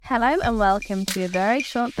Hello and welcome to a very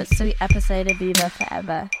short but sweet episode of Viva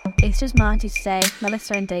Forever. It's just Marti today.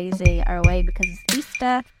 Melissa and Daisy are away because it's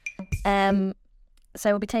Easter, so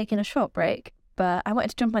we'll be taking a short break. But I wanted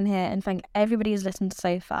to jump on here and thank everybody who's listened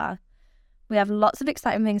so far. We have lots of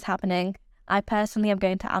exciting things happening. I personally am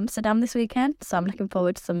going to Amsterdam this weekend, so I'm looking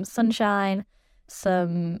forward to some sunshine,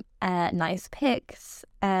 some nice pics,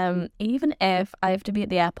 even if I have to be at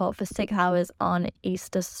the airport for 6 hours on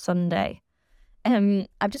Easter Sunday.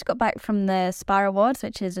 I've just got back from the SPAR Awards,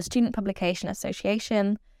 which is a student publication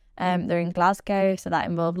association. They're in Glasgow, so that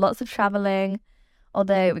involved lots of travelling,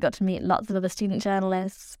 although we got to meet lots of other student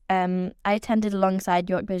journalists. I attended alongside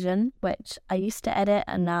York Vision, which I used to edit,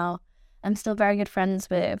 and now I'm still very good friends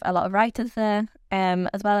with a lot of writers there,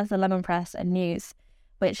 as well as the Lemon Press and News,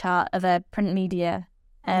 which are other print media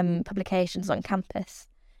publications on campus.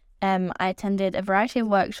 I attended a variety of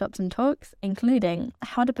workshops and talks, including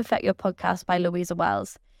How to Perfect Your Podcast by Louisa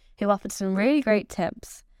Wells, who offered some really great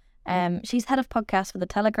tips. She's head of podcasts for The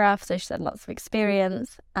Telegraph, so she's had lots of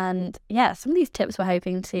experience. And yeah, some of these tips we're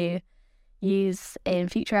hoping to use in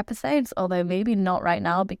future episodes, although maybe not right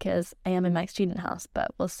now because I am in my student house,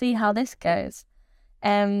 but we'll see how this goes.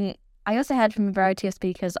 I also heard from a variety of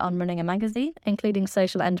speakers on running a magazine, including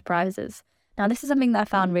social enterprises. Now, this is something that I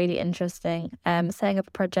found really interesting, setting up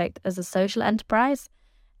a project as a social enterprise,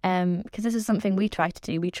 because this is something we try to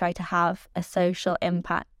do. We try to have a social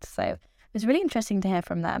impact. So it was really interesting to hear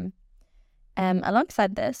from them.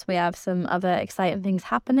 Alongside this, we have some other exciting things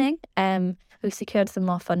happening. We've secured some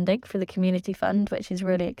more funding for the community fund, which is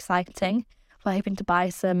really exciting. We're hoping to buy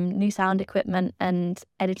some new sound equipment and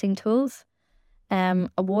editing tools.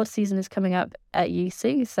 Award season is coming up at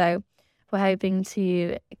YUSU, so we're hoping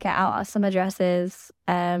to get out our summer dresses,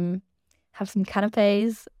 have some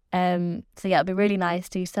canapes. So yeah, it'll be really nice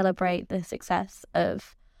to celebrate the success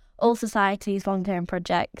of all societies, volunteering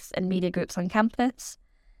projects and media groups on campus.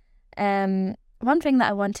 One thing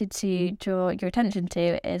that I wanted to draw your attention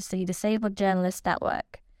to is the Disabled Journalists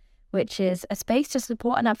Network, which is a space to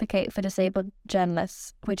support and advocate for disabled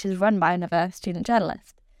journalists, which is run by another student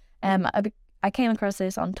journalist. I came across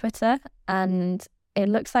this on Twitter, and it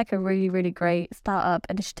looks like a really, really great startup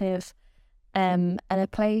initiative, and a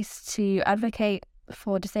place to advocate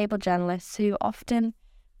for disabled journalists who often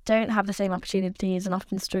don't have the same opportunities and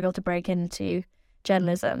often struggle to break into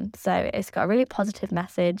journalism. So it's got a really positive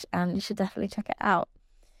message, and you should definitely check it out.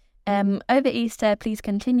 Over Easter, please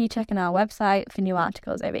continue checking our website for new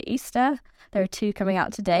articles over Easter. There are 2 coming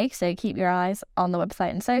out today, so keep your eyes on the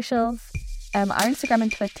website and socials. Our Instagram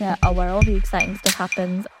and Twitter are where all the exciting stuff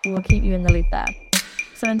happens. We'll keep you in the loop there.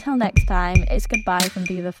 So until next time, it's goodbye from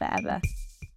Viva Forever.